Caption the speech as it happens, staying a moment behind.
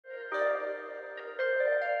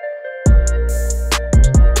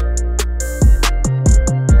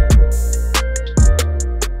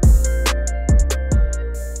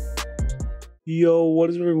Yo, what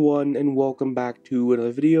is up everyone, and welcome back to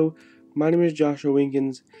another video. My name is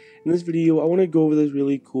JOSHUAWINKENS. In this video, I want to go over this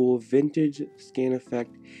really cool vintage scan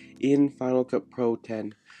effect in Final Cut Pro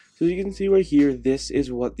 10. So as you can see right here, this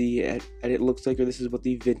is what the edit looks like, or this is what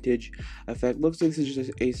the vintage effect looks like. This is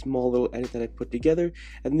just a small little edit that I put together,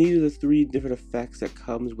 and these are the 3 different effects that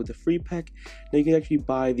comes with the free pack. Now you can actually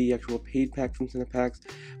buy the actual paid pack from CinePacks,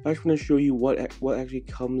 but I just want to show you what actually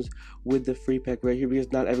comes with the free pack right here,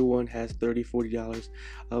 because not everyone has $30–40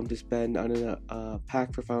 to spend on a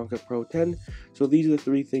pack for Final Cut Pro 10. So these are the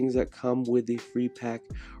 3 things that come with the free pack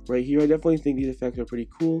right here. I definitely think these effects are pretty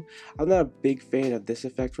cool. I'm not a big fan of this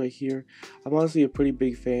effect right here. I'm honestly a pretty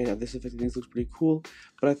big fan of this effect. I think this looks pretty cool,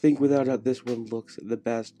 but I think without a doubt this one looks the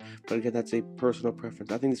best. But again, that's a personal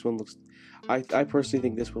preference. I think this one looks, I personally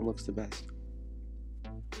think this one looks the best.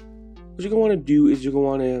 What you're going to want to do is you're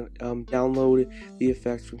going to want to download the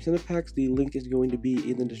effects from CinePacks. The link is going to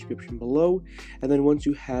be in the description below. And then once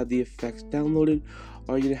you have the effects downloaded,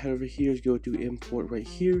 all you're going to head over here is go to import right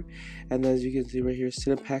here. And then as you can see right here,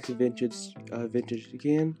 CinePacks vintage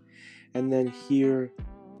scan. And then here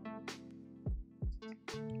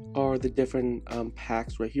are the different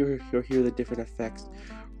packs right here. Here are the different effects.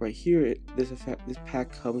 Right here, this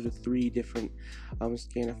pack comes with 3 different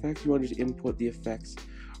scan effects. You want to just import the effects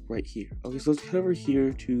right here. Okay, so let's head over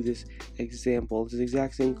here to this example. It's the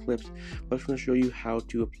exact same clips, but I just want to show you how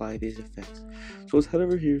to apply these effects. So let's head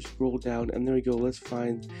over here, scroll down, and there we go. Let's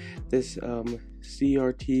find this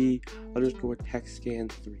CRT_text scan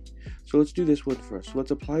 3. So let's do this one first. So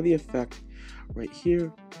let's apply the effect right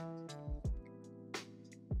here.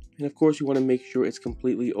 And of course, you want to make sure it's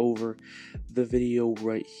completely over the video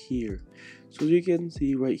right here. So as you can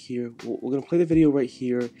see right here, we're going to play the video right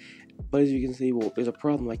here. But as you can see, well, there's a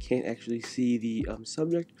problem. I can't actually see the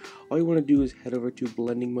subject. All you want to do is head over to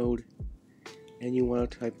blending mode. And you want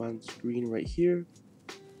to type on screen right here.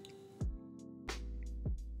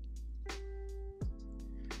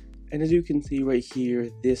 And as you can see right here,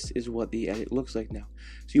 this is what the edit looks like now.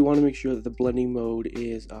 So you want to make sure that the blending mode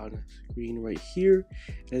is on screen right here.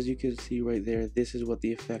 And as you can see right there, this is what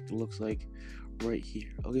the effect looks like right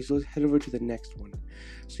here. Okay, so let's head over to the next one.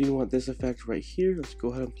 So you want this effect right here. Let's go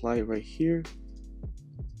ahead and apply it right here.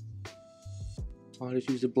 I'll just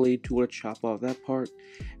use the blade tool to chop off that part.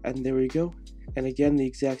 And there we go. And again, the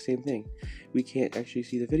exact same thing. We can't actually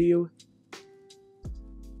see the video.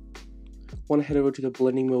 Want to head over to the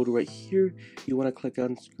blending mode right here. You want to click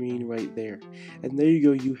on screen right there, and there you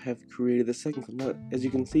go. You have created the second clip. Now, as you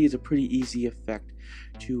can see, it's a pretty easy effect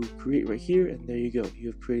to create right here, and there you go. You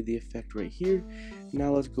have created the effect right here.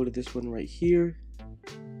 Now let's go to this one right here,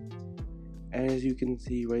 and as you can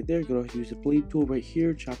see right there, you're going to use the blade tool right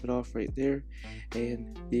here, chop it off right there,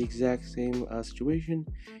 and the exact same situation.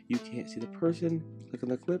 You can't see the person. Click on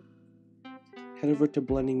the clip, head over to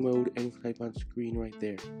blending mode, and type on screen right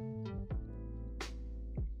there.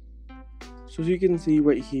 So as you can see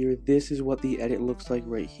right here, this is what the edit looks like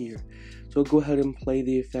right here. So go ahead and play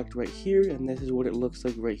the effect right here, and this is what it looks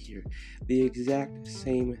like right here. The exact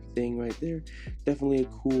same thing right there. Definitely a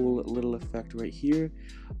cool little effect right here.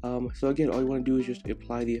 So again, all you want to do is just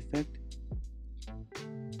apply the effect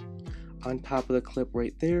on top of the clip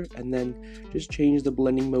right there, and then just change the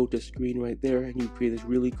blending mode to screen right there, and you create this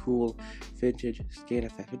really cool vintage scan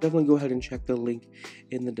effect. So definitely go ahead and check the link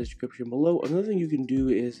in the description below. Another thing you can do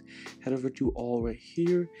is head over to all right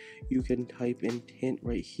here. You can type in tint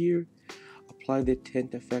right here, apply the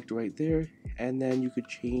tint effect right there, and then you could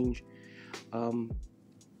change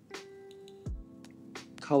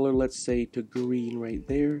color, let's say to green right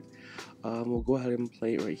there. We'll go ahead and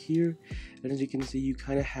play it right here, and as you can see, you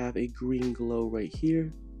kind of have a green glow right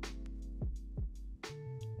here.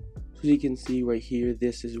 So you can see right here,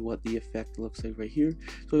 this is what the effect looks like right here.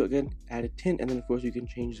 So again, add a tint, and then of course you can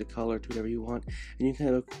change the color to whatever you want, and you can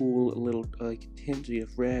have a cool little tint. So you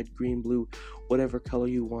have red, green, blue, whatever color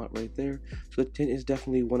you want right there. So the tint is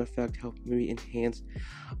definitely one effect, help maybe enhance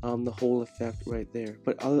the whole effect right there.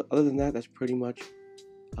 But other than that, that's pretty much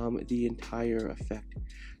the entire effect.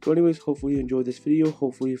 So anyways, hopefully you enjoyed this video.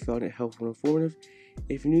 Hopefully you found it helpful and informative.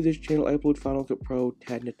 If you're new to this channel, I upload Final Cut Pro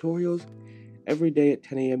 10 tutorials every day at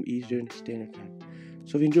 10 a.m. Eastern Standard Time.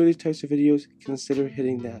 So if you enjoy these types of videos, consider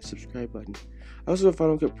hitting that subscribe button. I also have a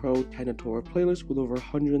Final Cut Pro 10 tutorial playlist with over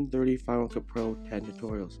 130 Final Cut Pro 10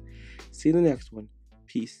 tutorials. See you in the next one.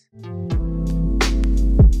 Peace.